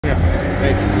Yeah,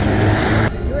 right.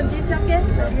 You want this jacket?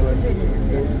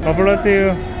 God bless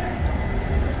you.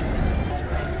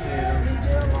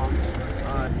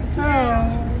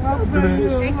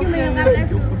 Thank you, ma'am. God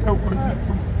bless you.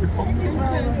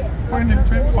 We need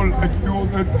people like you all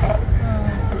the time.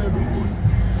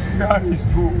 Hallelujah. God is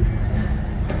good.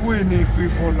 We need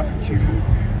people like you.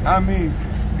 I mean,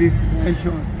 this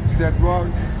nation that was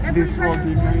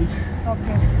disorganized.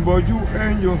 Okay. But you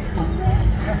angel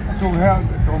to help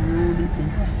the community.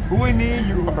 We need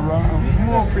you around.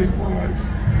 More people like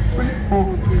more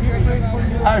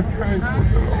people. I pray for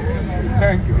the Lord.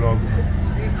 Thank you, Lord.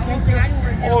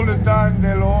 All the time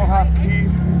the Lord has keep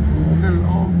the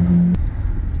Lord.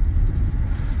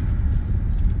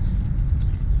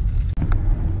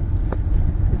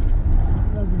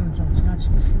 여기는 좀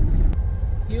지나치겠습니다.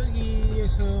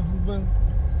 여기에서 한번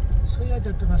서야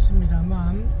될 것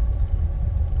같습니다만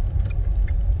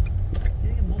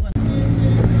여기 뭐가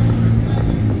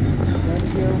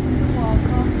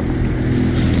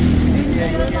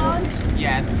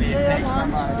Yes, please. Thanks so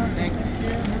much. Thank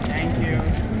you. Thank you.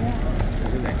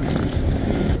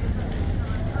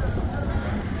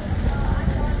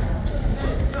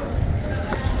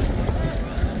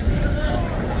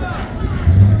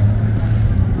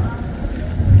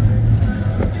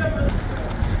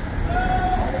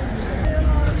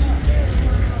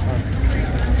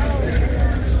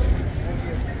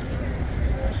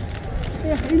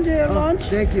 Enjoy your lunch.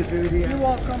 Thank you, sweetie. You're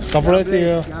welcome. God bless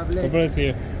you. God bless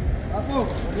you.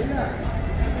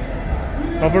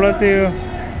 God bless you.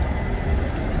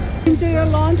 Enjoy your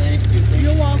lunch.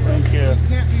 You're welcome. Thank you.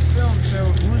 Can't be filmed, so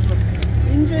Muslim.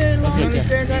 Enjoy your You lunch.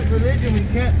 understand that religion? We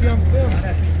can't film.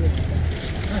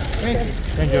 Thank you.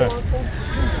 Thank you.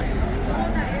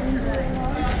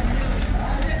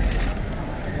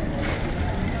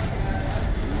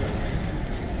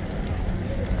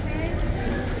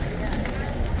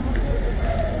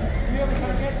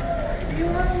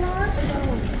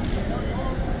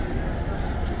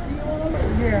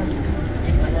 Yeah.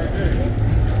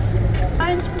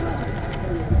 Mine's frozen.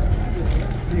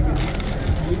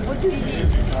 What do you need?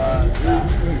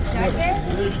 Jacket?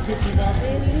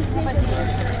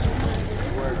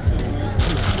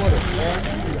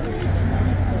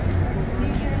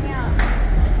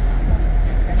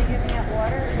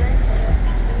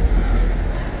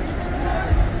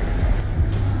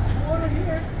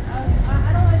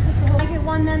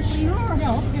 One then, please. Sure.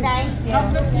 Yeah, okay. Thank you.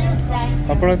 God bless you. Thank you.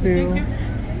 God bless you. Thank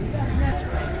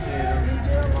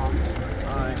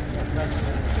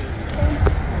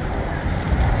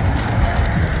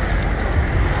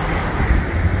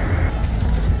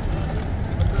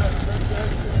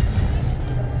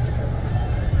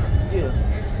you.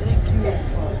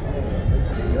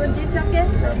 You want this jacket?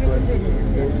 I'll get you ready.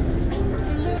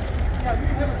 Yeah, we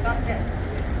have a jacket.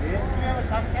 We have a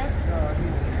jacket.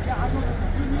 Yeah, I know.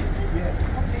 You need it?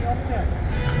 Yeah. Okay, up there.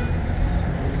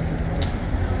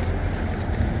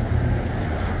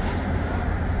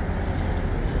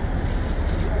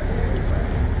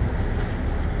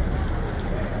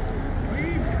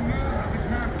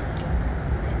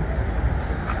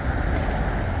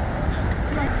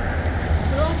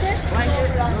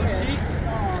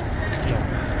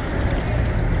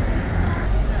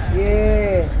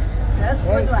 Yeah. That's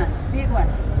good one. Big one.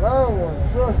 Long one,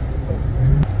 too.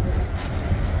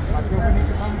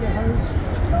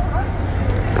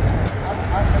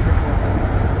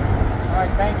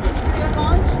 Alright, thank you. Your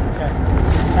lunch? Okay.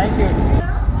 Thank you.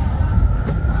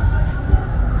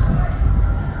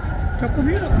 조금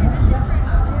위로.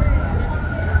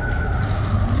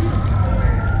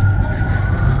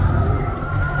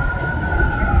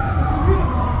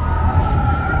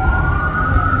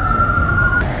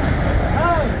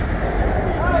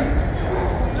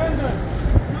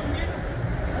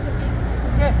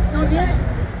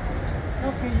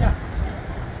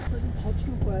 더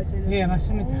추울 거야, 쟤는. 예,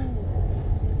 맞습니다.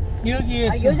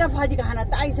 여기에서 아, 여자 바지가 하나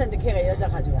딱 있었는데 걔가 여자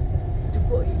가져갔어.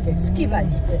 두꺼워, 이렇게 스키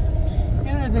바지.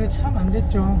 이런 애들이 참 안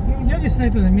됐죠. 여기서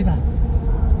해도 됩니다.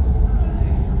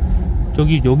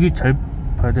 여기 잘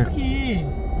봐야 돼. 여기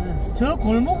저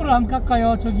골목으로 한번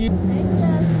갈까요? 저기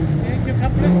이렇게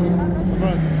카프레스.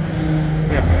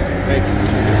 Yeah, right.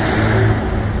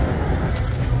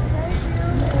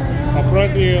 God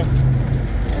bless you.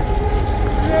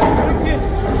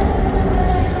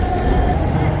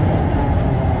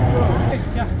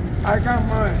 I got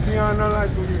mine. See, I don't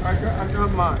like to give. I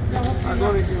got mine. I'm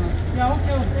going to give it. Yeah,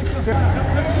 okay. Do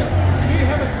you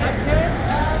have a jacket?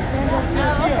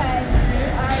 Okay.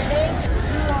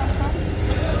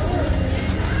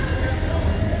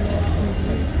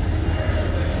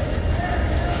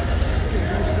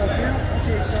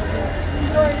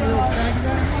 You're welcome.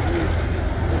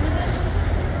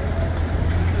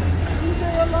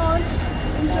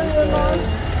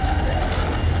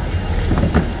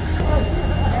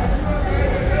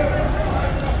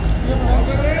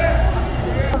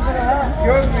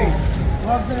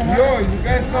 You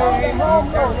guys go in. The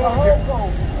whole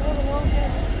goat.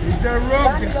 It's the I need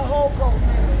rocket. the whole goat.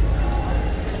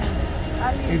 I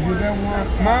need If you one. don't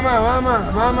want,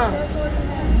 Mama.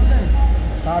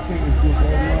 Poppy is good.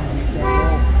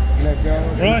 Let go.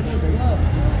 Right.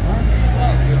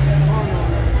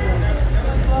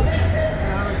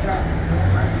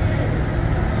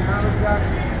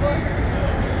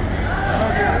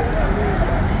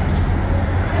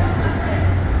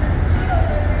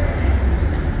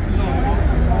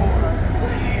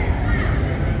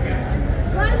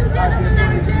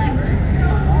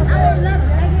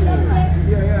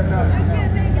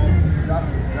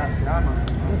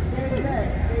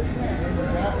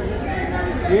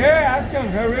 Yeah, ask him,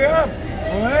 hurry up.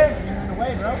 Alright?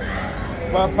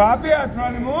 But Papi, I'm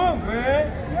trying to move, man.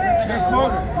 Get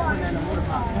closer.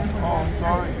 Oh, I'm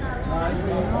sorry.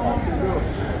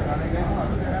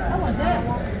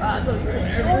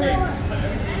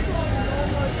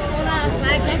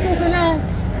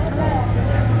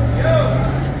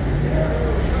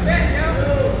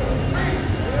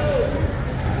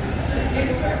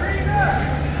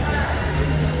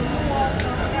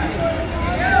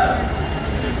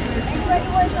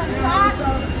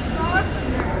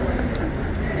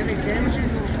 Any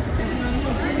sandwiches?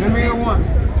 Let me get one.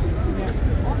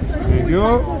 There you go.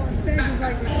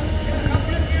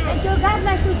 God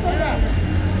bless you.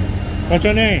 What's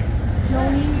your name?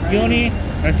 Yoni.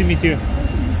 Nice to meet you.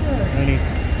 Yoni.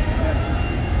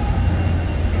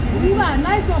 You got a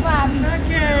nice one, Bobby.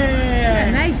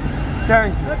 Okay. Nice.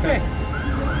 Thank you. Okay.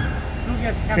 Look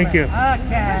at camera. Thank you.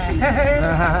 Okay.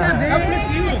 God bless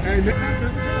you.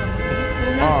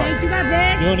 Thank you, God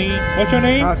bless. Yoni. What's your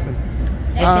name? Awesome.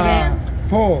 What's your name?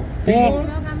 Paul. Paul.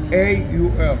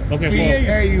 A-U-L. Okay,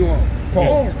 P-A-U-L.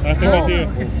 Paul. Nice to meet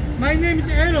you. My name is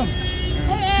Adam.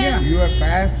 Hey, Adam. You a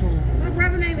pastor? My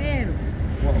brother named Adam.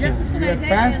 You a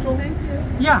pastor? Thank you.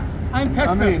 Yeah, I'm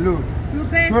pastor. I mean, look. You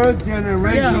pastor? First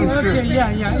generation Yeah, okay, church.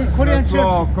 yeah. In Korean That's church.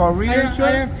 all Korean I am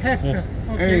church? pastor.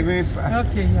 Okay. Amen.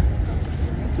 Okay, yeah.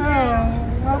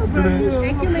 Oh,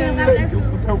 Thank you, man. God bless you.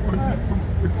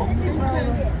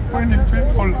 Many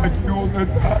people like you all the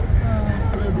time.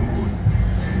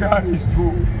 Hallelujah. God is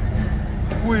good.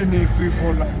 We need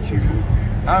people like you.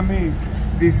 I mean,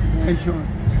 this nation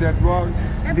that was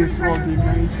destroyed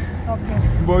nation. Okay.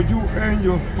 But you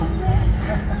angels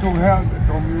to help the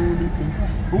community.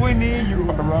 We need you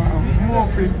around. More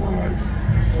people like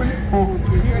you.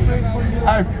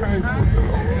 I pray for the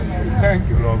Lord. Thank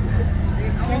you, Lord.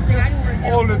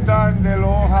 All the time the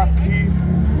Lord have people.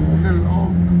 The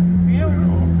Lord.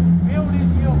 Where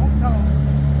is your hometown?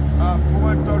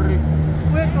 Puerto Rico.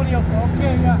 Puerto Rico.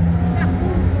 Okay, yeah.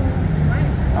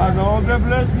 And all the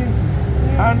blessings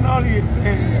and all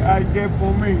I get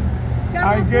for me.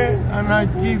 I get and I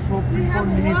give for people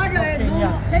need.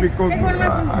 Because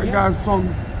I got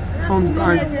sometimes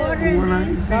when I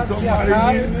see somebody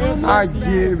need, I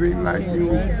give it like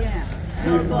you.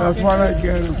 Yeah, that's what I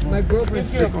get it for. My girlfriend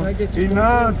sick. I get you. It's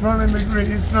not trying to make great.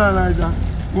 It's not like that.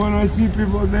 When I see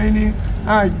people they need,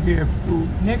 I give too.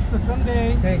 Next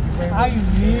Sunday, I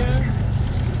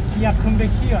will come back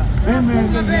here. Amen.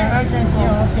 I can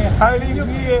come. Okay. I live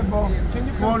here about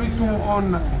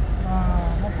 4209.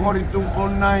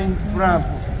 4209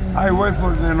 Frankfurt. I wait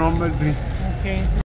for the number 3. Okay.